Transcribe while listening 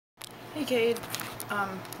Hey Cade,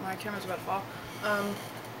 my camera's about to fall.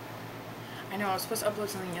 I know I was supposed to upload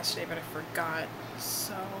something yesterday, but I forgot,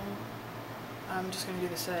 so I'm just gonna do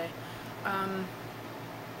this today. I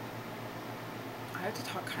have to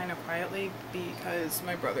talk kind of quietly because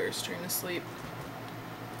my brother is trying to sleep.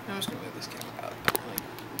 I'm just gonna move this camera out.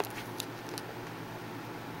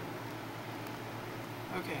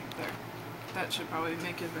 Okay, there. That should probably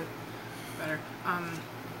make it a bit better.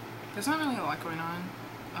 There's not really a lot going on,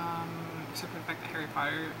 except for the fact that Harry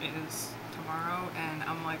Potter is tomorrow, and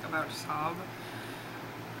I'm like about to sob.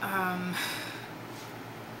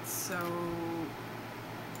 So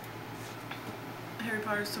Harry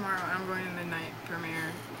Potter's tomorrow, and I'm going to the night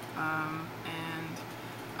premiere, and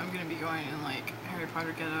I'm gonna be going in like Harry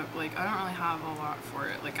Potter getup. Like, I don't really have a lot for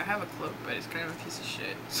it. Like, I have a cloak, but it's kind of a piece of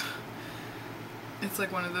shit. It's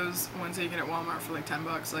like one of those ones that you get at Walmart for like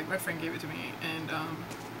 $10. Like, my friend gave it to me, and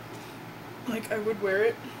like, I would wear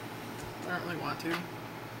it. I don't really want to.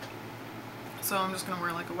 So I'm just gonna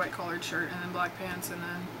wear like a white collared shirt and then black pants and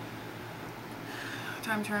then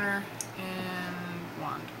time turner and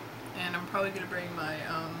wand. And I'm probably gonna bring my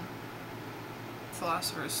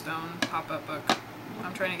Philosopher's Stone pop-up book.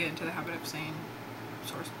 I'm trying to get into the habit of saying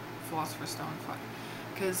Philosopher's Stone, fuck,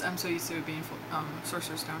 because I'm so used to it being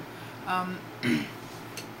Sorcerer's Stone.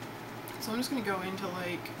 So I'm just gonna go into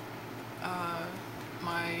like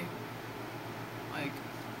my, like,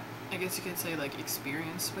 I guess you could say like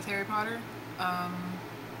experience with Harry Potter.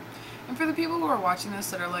 And for the people who are watching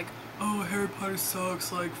this that are like, oh, Harry Potter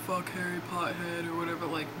sucks, like, fuck Harry Pothead or whatever,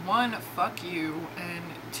 like, one, fuck you, and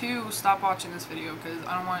two, stop watching this video, because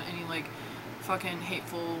I don't want any, like, fucking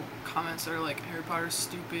hateful comments that are like, Harry Potter's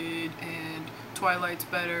stupid, and Twilight's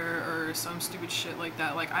better, or some stupid shit like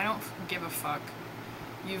that. Like, I don't give a fuck.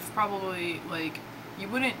 You've probably, like, you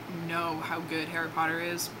wouldn't know how good Harry Potter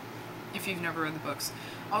is if you've never read the books.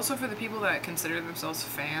 Also, for the people that consider themselves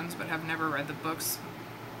fans but have never read the books,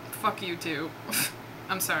 fuck you too.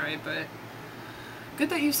 I'm sorry, but good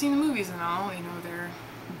that you've seen the movies and all. You know, they're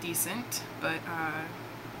decent, but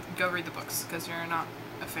go read the books, because you're not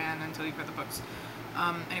a fan until you've read the books.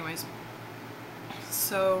 Anyways,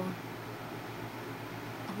 so,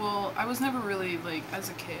 well, I was never really, like, as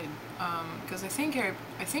a kid, because I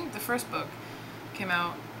think the first book came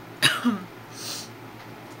out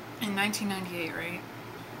in 1998, right?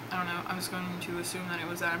 I don't know, I'm just going to assume that it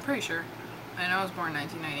was that. I'm pretty sure. And I was born in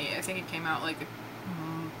 1998. I think it came out like,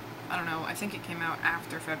 I don't know, I think it came out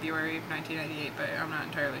after February of 1998, but I'm not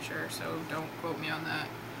entirely sure, so don't quote me on that.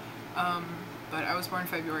 But I was born in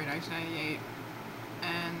February 1998,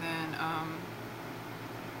 and then,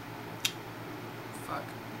 fuck.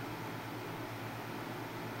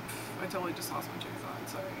 I totally just lost my train of thought,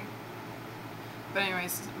 sorry. But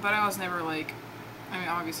anyways, but I was never like, I mean,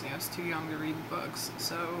 obviously I was too young to read the books,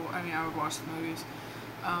 so, I mean, I would watch the movies.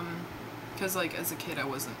 Because, like, as a kid, I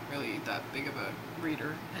wasn't really that big of a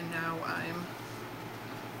reader, and now I'm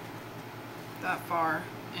that far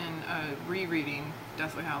in rereading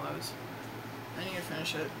Deathly Hallows. I need to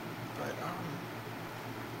finish it, but,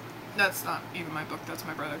 that's not even my book, that's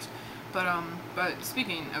my brother's. But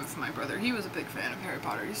speaking of my brother, he was a big fan of Harry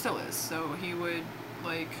Potter, he still is, so he would,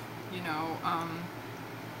 like, you know,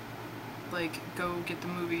 like, go get the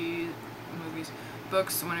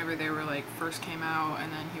books whenever they were, like, first came out,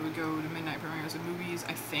 and then he would go to midnight premieres of movies,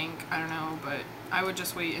 I think, I don't know, but I would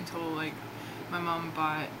just wait until, like, my mom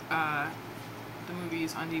bought the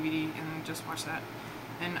movies on DVD and just watch that.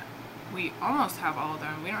 And we almost have all of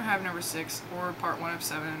them. We don't have number 6 or part 1 of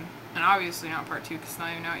 7, and obviously not part 2 because it's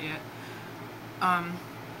not even out yet.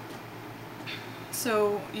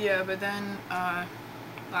 So yeah, but then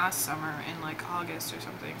last summer in like August or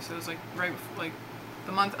something, so it was like right before, like,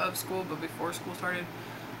 the month of school but before school started,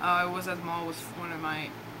 I was at the mall with one of my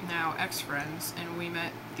now ex-friends, and we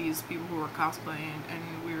met these people who were cosplaying,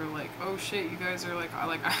 and we were like, oh shit, you guys are like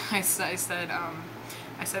I said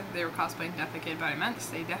that they were cosplaying Death Kid, but I meant to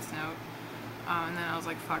say Death Note, and then I was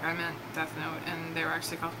like, fuck, I meant Death Note, and they were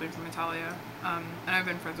actually cosplaying from Italia, and I've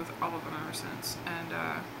been friends with all of them ever since, and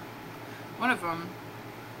one of them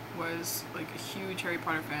was like a huge Harry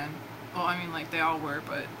Potter fan. Well, I mean, like, they all were,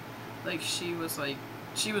 but like, she was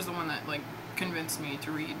the one that, like, convinced me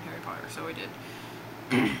to read Harry Potter, so I did.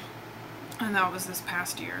 And that was this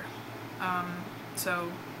past year.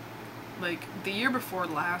 So, like, the year before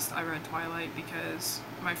last, I read Twilight because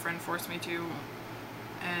my friend forced me to,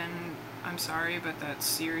 and I'm sorry, but that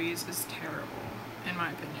series is terrible, in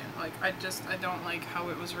my opinion. Like, I don't like how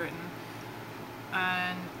it was written,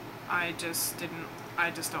 and I just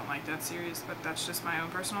don't like that series, but that's just my own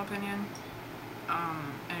personal opinion.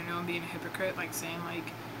 And I know I'm being a hypocrite, like, saying,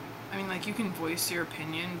 like, I mean, like, you can voice your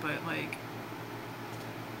opinion, but, like,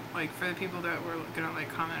 for the people that were gonna, like,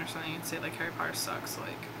 comment or something and say, like, Harry Potter sucks,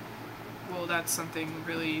 like, well, that's something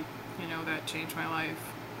really, you know, that changed my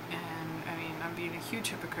life. And, I mean, I'm being a huge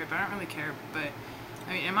hypocrite, but I don't really care. But,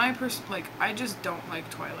 I mean, in my like, I just don't like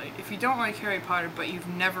Twilight. If you don't like Harry Potter, but you've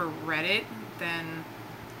never read it, then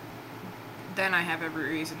I have every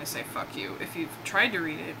reason to say fuck you. If you've tried to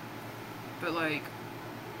read it, but, like,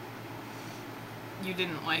 you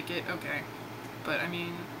didn't like it, okay. But, I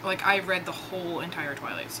mean, like, I read the whole entire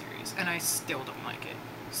Twilight series, and I still don't like it.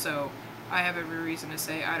 So, I have every reason to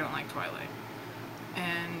say I don't like Twilight.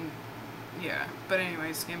 And, yeah. But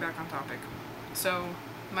anyways, getting back on topic. So,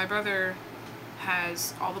 my brother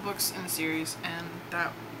has all the books in the series, and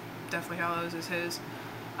that Deathly Hallows is his.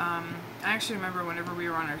 I actually remember whenever we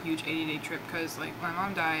were on our huge 80-day trip, because, like, my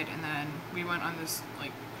mom died, and then we went on this,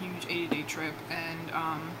 like, huge 80-day trip, and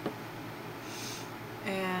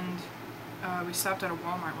we stopped at a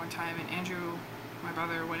Walmart one time, and Andrew, my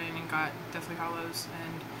brother, went in and got Deathly Hallows,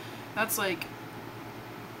 and that's, like,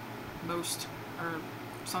 most, or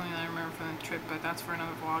something that I remember from the trip, but that's for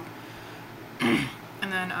another vlog.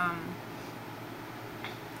 And then,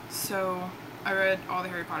 so, I read all the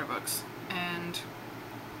Harry Potter books, and,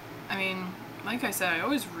 I mean, like I said, I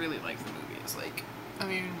always really liked the movies. Like, I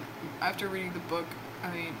mean, after reading the book,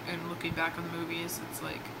 I mean, and looking back on the movies, it's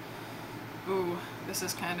like, ooh, this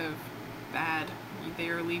is kind of bad. They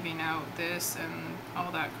are leaving out this and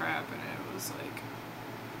all that crap, and it was like,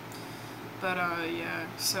 but, yeah,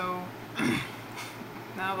 so,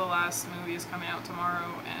 now the last movie is coming out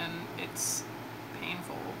tomorrow, and it's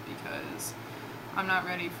painful, because I'm not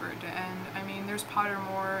ready for it to end. I mean, there's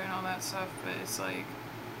Pottermore and all that stuff, but it's like,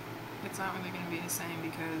 it's not really going to be the same,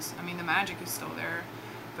 because, I mean, the magic is still there,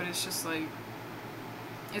 but it's just like,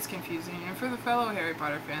 it's confusing. And for the fellow Harry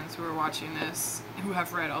Potter fans who are watching this, who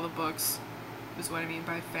have read all the books, is what I mean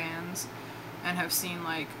by fans, and have seen,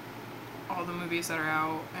 like, all the movies that are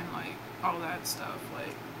out, and, like, all that stuff,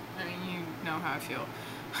 like, I mean, you know how I feel.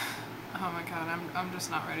 Oh my god, I'm just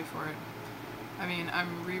not ready for it. I mean,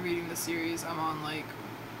 I'm rereading the series. I'm on, like,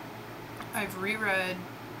 I've reread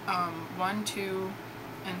 1, 2,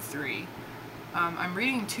 and 3. I'm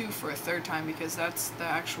reading 2 for a third time, because that's the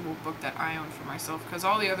actual book that I own for myself, because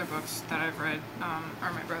all the other books that I've read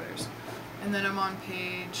are my brother's. And then I'm on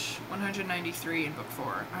page 193 in book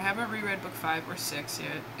 4. I haven't reread book 5 or 6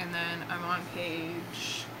 yet, and then I'm on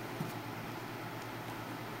page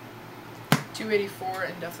 284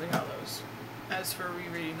 in Deathly Hallows, as for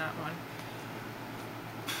rereading that one.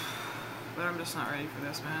 But I'm just not ready for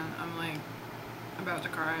this, man. I'm, like, about to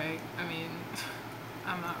cry. I mean,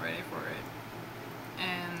 I'm not ready for it.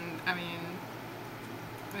 And, I mean,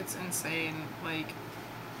 it's insane. Like,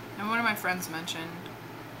 and one of my friends mentioned,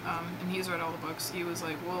 and he's read all the books, he was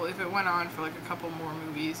like, well, if it went on for, like, a couple more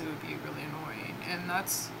movies, it would be really annoying. And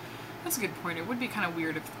that's a good point. It would be kind of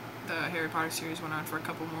weird if the Harry Potter series went on for a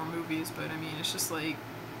couple more movies, but, I mean, it's just, like,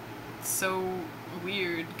 so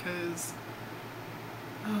weird, because,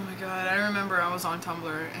 oh my god, I remember I was on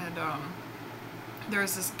Tumblr, and, there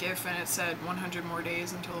was this gif, and it said 100 more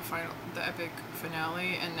days until the epic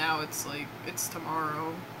finale, and now it's, like, it's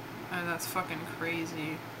tomorrow, and that's fucking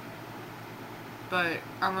crazy. But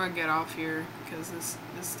I'm gonna get off here, because this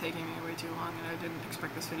is taking me way too long, and I didn't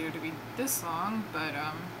expect this video to be this long, but,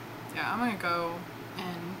 yeah, I'm gonna go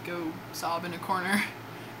sob in a corner,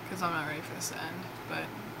 because I'm not ready for this to end, but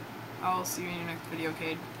I'll see you in your next video,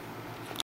 Cade.